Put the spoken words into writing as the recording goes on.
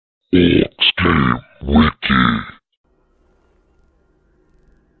Orcs Game Wiki.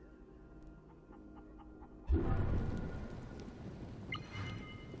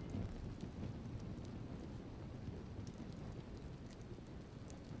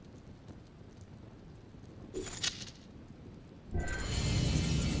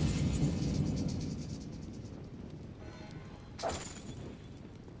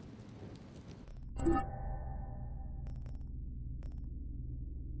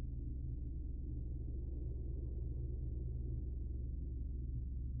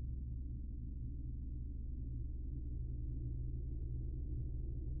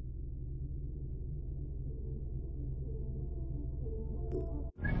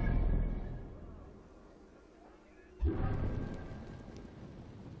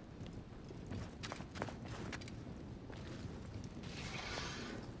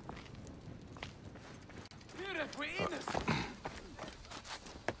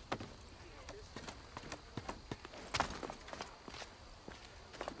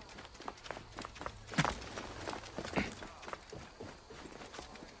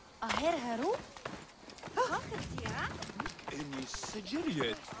 أهير هارو؟ إني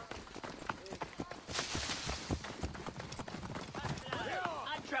سجلت.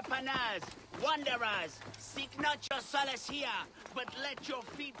 Entrepreneurs, wanderers, seek not your solace here, but let your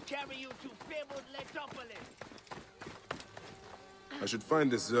feet carry you to fabled Letopolis. I should find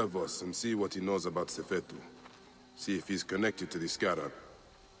this Zervos and see what he knows about Sefetu. See if he's connected to the Scarab.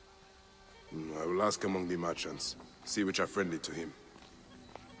 I will ask among the merchants, see which are friendly to him.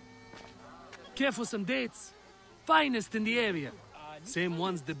 Care for some dates. Finest in the area. Same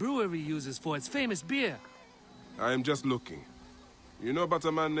ones the brewery uses for its famous beer. I am just looking. You know about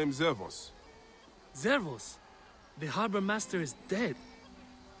a man named Zervos? Zervos? The harbor master is dead.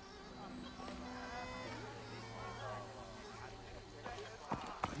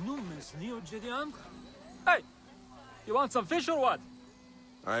 Hey! You want some fish or what?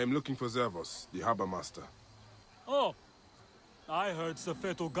 I am looking for Zervos, the harbor master. Oh, I heard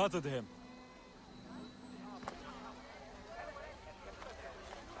Sefetu gutted him.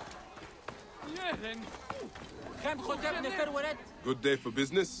 Good day for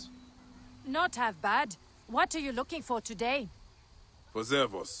business? Not half bad. What are you looking for today? For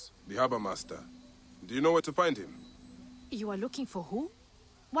Zervos, the harbor master. Do you know where to find him? You are looking for who?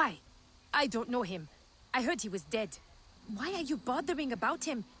 Why? I don't know him. I heard he was dead. Why are you bothering about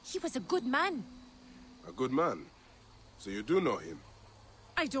him? He was a good man. A good man? So you do know him?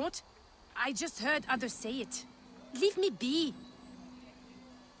 I don't. I just heard others say it. Leave me be.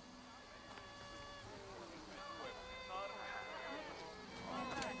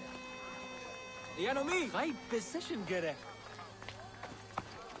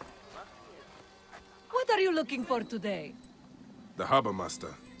 What are you looking for today? The harbor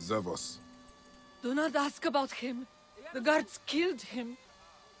master, Zervos. Do not ask about him. The guards killed him.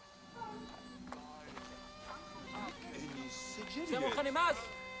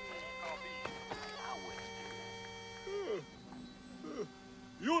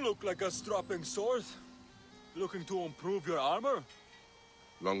 You look like a strapping sword. Looking to improve your armor?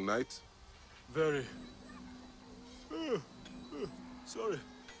 Long night? Very. Sorry.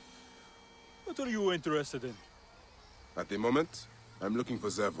 What are you interested in? At the moment, I'm looking for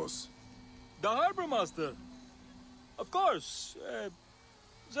Zervos. The harbor master. Of course.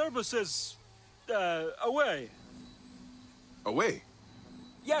 Zervos is away. Away?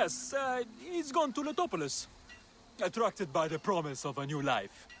 Yes, he's gone to Letopolis. Attracted by the promise of a new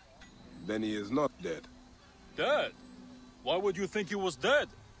life. Then he is not dead. Dead? Why would you think he was dead?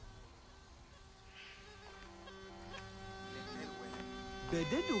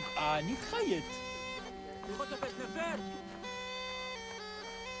 بددك آني خيط.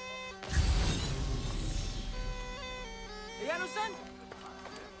 يا نوسن.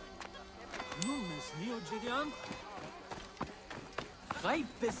 نومس نيو جديان. خايب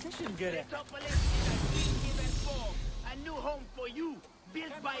position جرى. Letopolis is a dream-given form, a new home for you,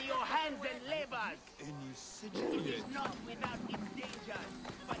 built by your hands and labors. It is not without its dangers,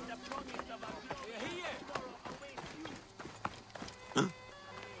 but the promise of a glorious tomorrow awaits you.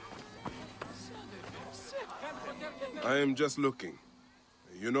 I am just looking.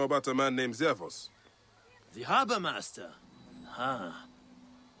 You know about a man named Zervos? The harbor master? Huh.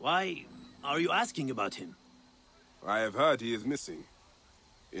 Why are you asking about him? I have heard he is missing.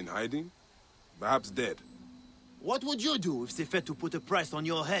 In hiding? Perhaps dead. What would you do if Sefetu put a price on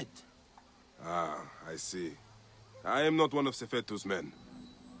your head? Ah, I see. I am not one of Sefetu's men.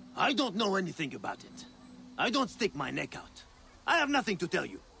 I don't know anything about it. I don't stick my neck out. I have nothing to tell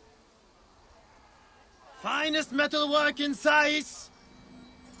you. Finest metalwork in Sais.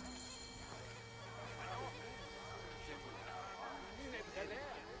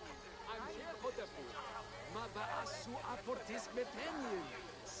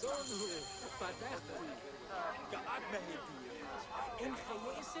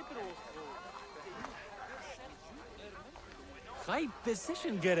 High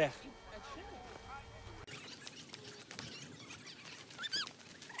position gerecht.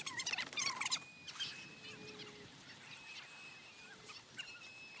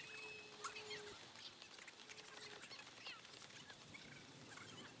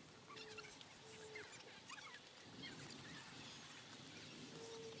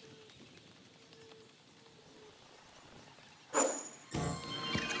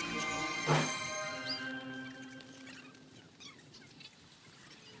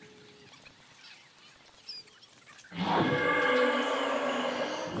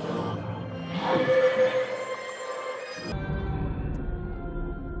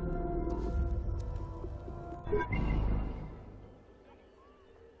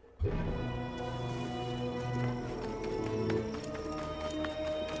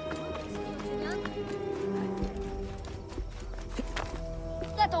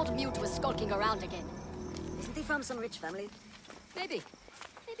 That old mute was skulking around again. Isn't he from some rich family? Maybe.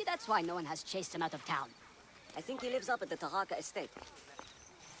 Maybe that's why no one has chased him out of town. I think he lives up at the Taraka estate.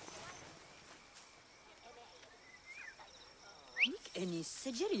 Any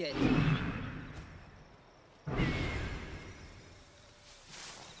Sigirian?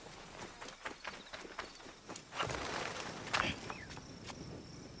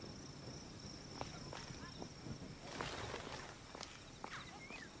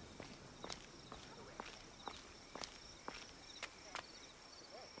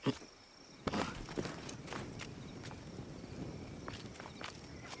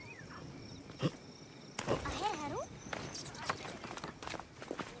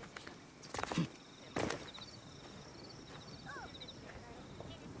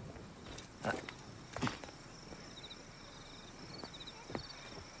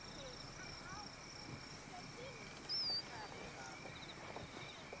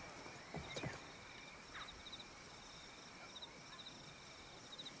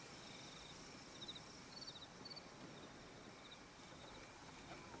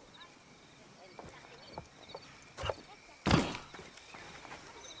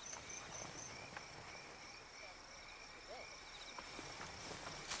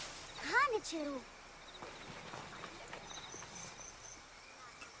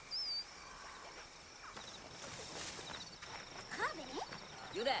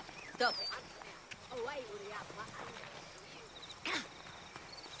 You there? Stop.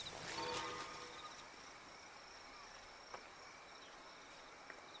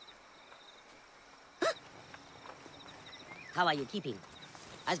 How are you keeping?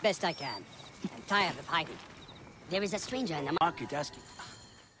 As best I can. I'm tired of hiding. There is a stranger in the market asking.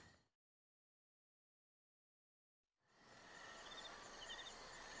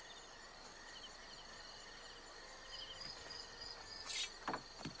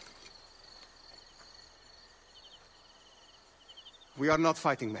 We are not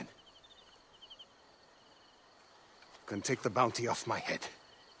fighting men. You can take the bounty off my head.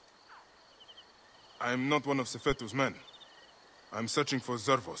 I am not one of Sefetu's men. I'm searching for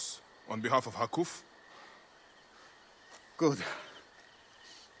Zervos, on behalf of Hakuf. Good.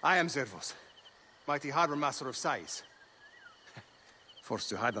 I am Zervos, mighty harbor master of Sais. Forced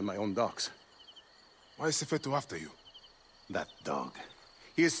to hide on my own docks. Why is Sefetu after you? That dog.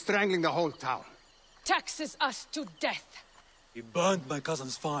 He is strangling the whole town. Taxes us to death. He burned my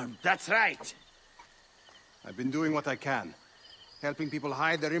cousin's farm. That's right. I've been doing what I can, helping people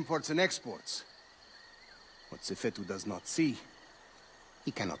hide their imports and exports. What Sefetu does not see,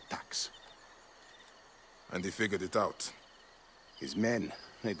 he cannot tax. And he figured it out. His men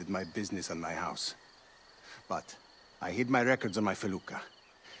raided my business and my house. But I hid my records on my felucca.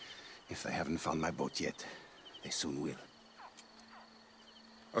 If they haven't found my boat yet, they soon will.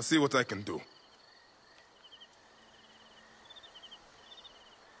 I'll see what I can do.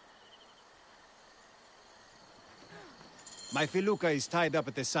 My felucca is tied up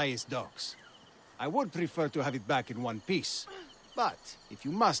at the Sais docks. I would prefer to have it back in one piece. But if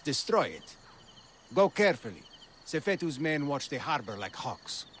you must destroy it, go carefully. Sefetu's men watch the harbor like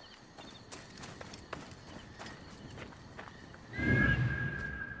hawks.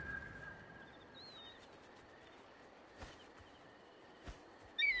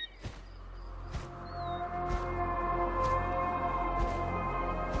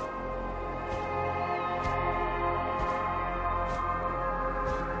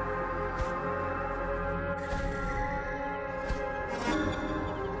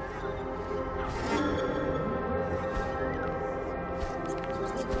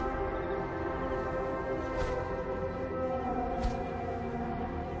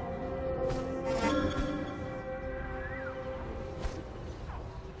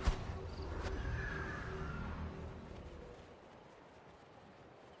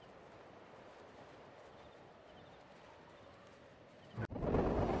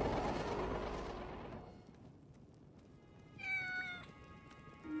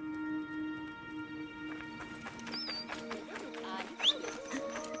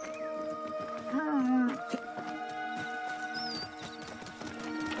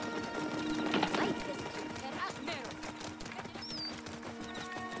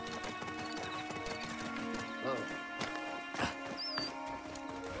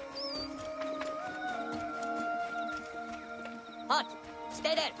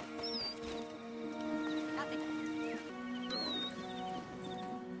 Stay there. Nothing.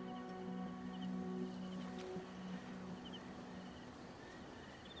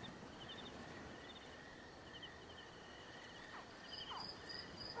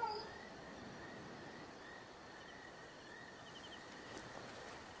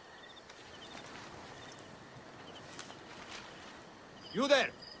 You there!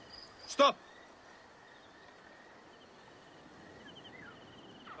 Stop!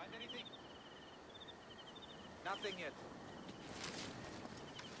 Find anything? Nothing yet.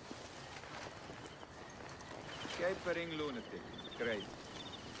 Capering lunatic. Great.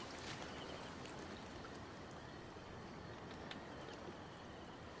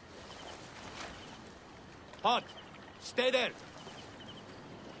 Hot! Stay there!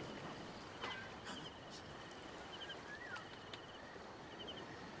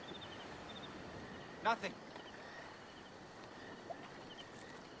 Nothing.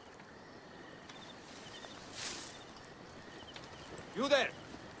 You there!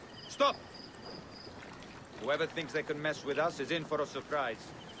 Stop! Whoever thinks they can mess with us is in for a surprise.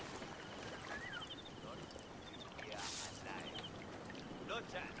 No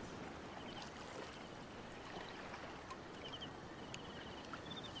chance.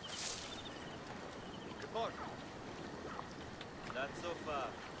 Good morning. Not so far.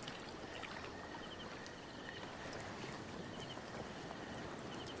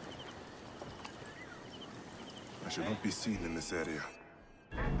 I should not be seen in this area.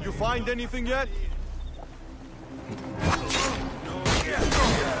 You find anything yet?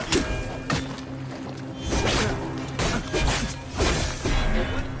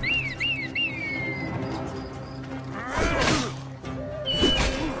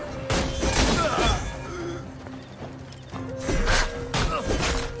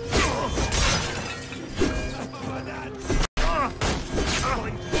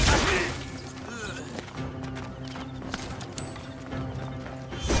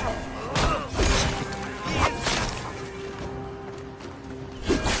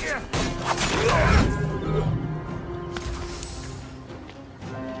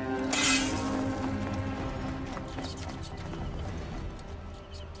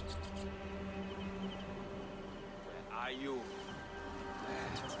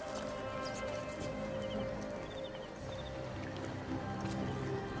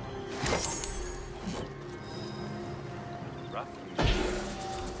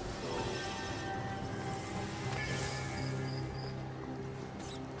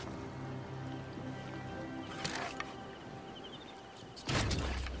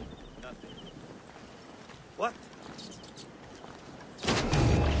 What?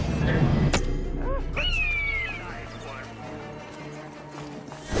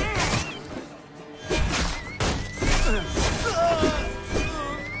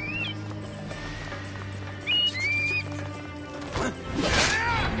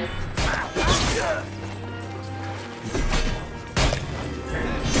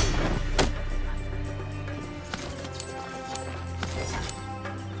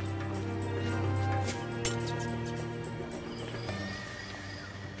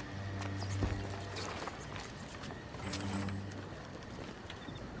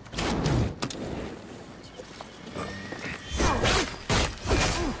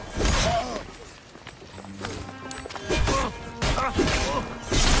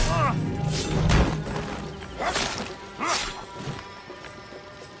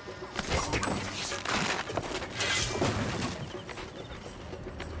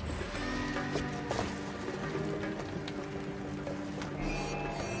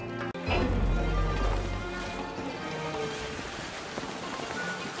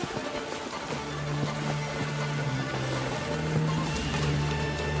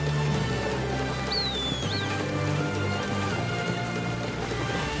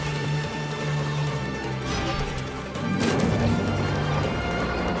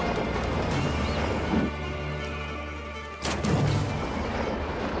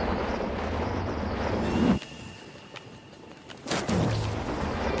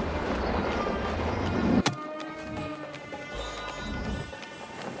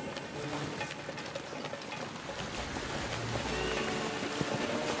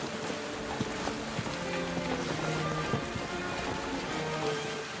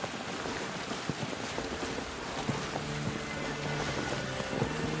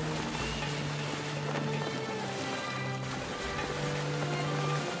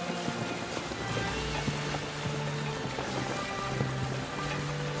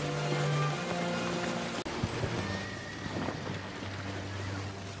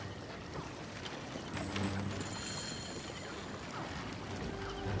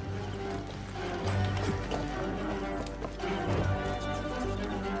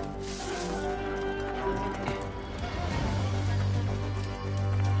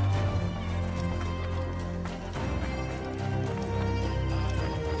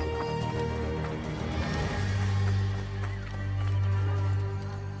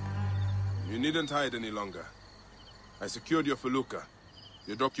 needn't hide any longer. I secured your felucca.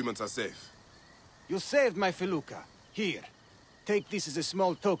 Your documents are safe. You saved my felucca. Here. Take this as a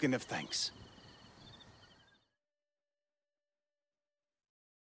small token of thanks.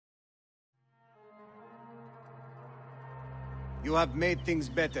 You have made things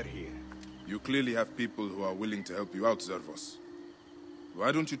better here. You clearly have people who are willing to help you out, Zervos.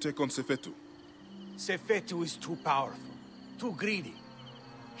 Why don't you take on Sefetu? Sefetu is too powerful, too greedy.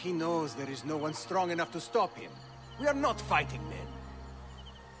 He knows there is no one strong enough to stop him. We are not fighting men.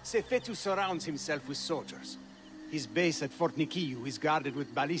 Sefetu surrounds himself with soldiers. His base at Fort Nikiu is guarded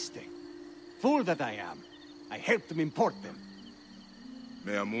with ballistae. Fool that I am, I helped him import them.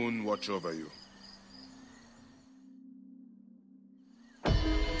 May Amun watch over you.